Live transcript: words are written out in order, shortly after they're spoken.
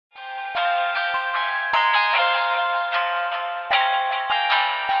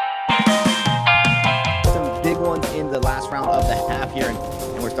in the last round of the half here,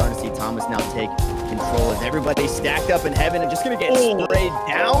 and we're starting to see Thomas now take control as everybody's stacked up in heaven and just gonna get sprayed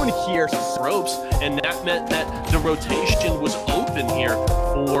down here. Ropes, and that meant that the rotation was open here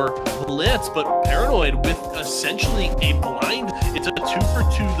for Blitz, but Paranoid with essentially a blind. It's a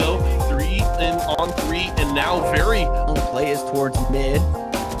 2-for-2 though, 3-on-3, and now very play is towards mid.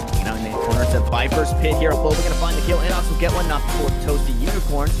 You know, in the corner to Viper's pit here. We're gonna find the kill and also get one, not before Toasty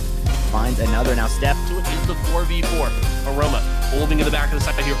Unicorn finds another. Now Steph is the 4v4. Aroma holding in the back of the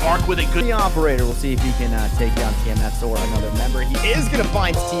side here. Arc with a good operator. We'll see if he can take down TMS or another member. He is gonna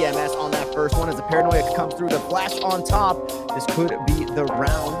find TMS on that first one as the Paranoia comes through. The flash on top. This could be the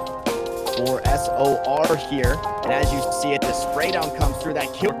round for SOR here. And as you see it, the spray down comes through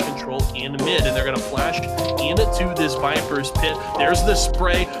that kill control in mid, and they're gonna flash into this Viper's pit. There's the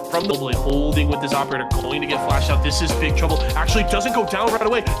spray from the holding with this operator, going to get flashed out. This is big trouble. Actually doesn't go down right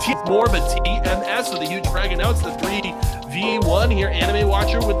away. More of a TMS with a huge frag, and now it's the 3v1 here. Anime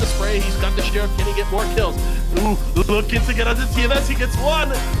Watcher with the spray. He's got the sheriff. Can he get more kills? Ooh, looking to get onto TMS. He gets one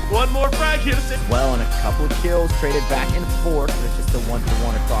more frag here to save. Well, and a couple of kills traded back and forth, but it's just a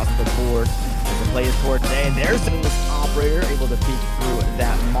 1-for-1 across the board. The play is towards A, and there's this operator able to peek through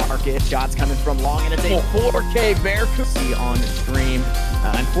that market. Shots coming from long, and it's a 4K Barracuda see on stream.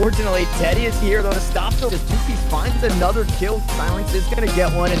 Unfortunately, Teddy is here though to stop the 2-piece. Finds another kill. Silence is gonna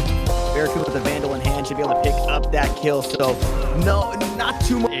get one, and Barracuda with the Vandal in hand should be able to pick up that kill. So no, not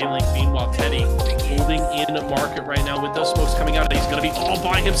too much. A-Link, meanwhile, Teddy holding in market right now with those smokes coming out. He's gonna be all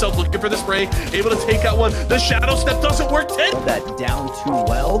by himself looking for the spray, able to take out one. The shadow step doesn't work. That down too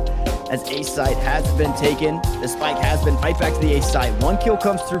well, as A site has been taken. The spike has been right back to the A site. One kill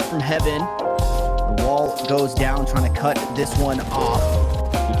comes through from heaven. The wall goes down, trying to cut this one off.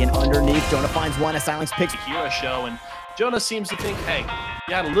 He can underneath. Jonah finds one as Silence picks Hero show, and Jonah seems to think, hey,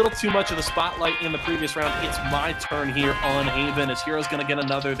 you had a little too much of the spotlight in the previous round. It's my turn here on Haven, as Hero's going to get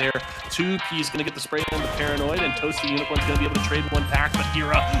another there. 2P's going to get the spray on the Paranoid, and Toasty Unicorn's going to be able to trade one pack, but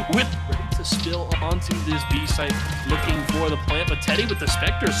Hero with to spill onto this B site looking for the plant, but Teddy with the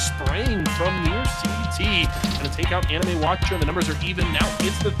Spectre spraying from near CT. Going to take out Anime Watcher, and the numbers are even. Now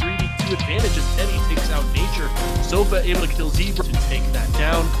it's the 3v2 advantage as Teddy takes out Nature. Sofa able to kill Zebra to take that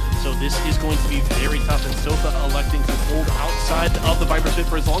down. So this is going to be very tough, and Sofa electing to hold outside of the Viper's pit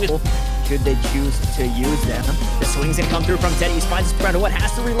for as long as should they choose to use them. The swing's gonna come through from Teddy. He finds his friend. What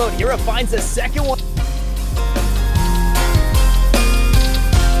has to reload? Hero finds the second one.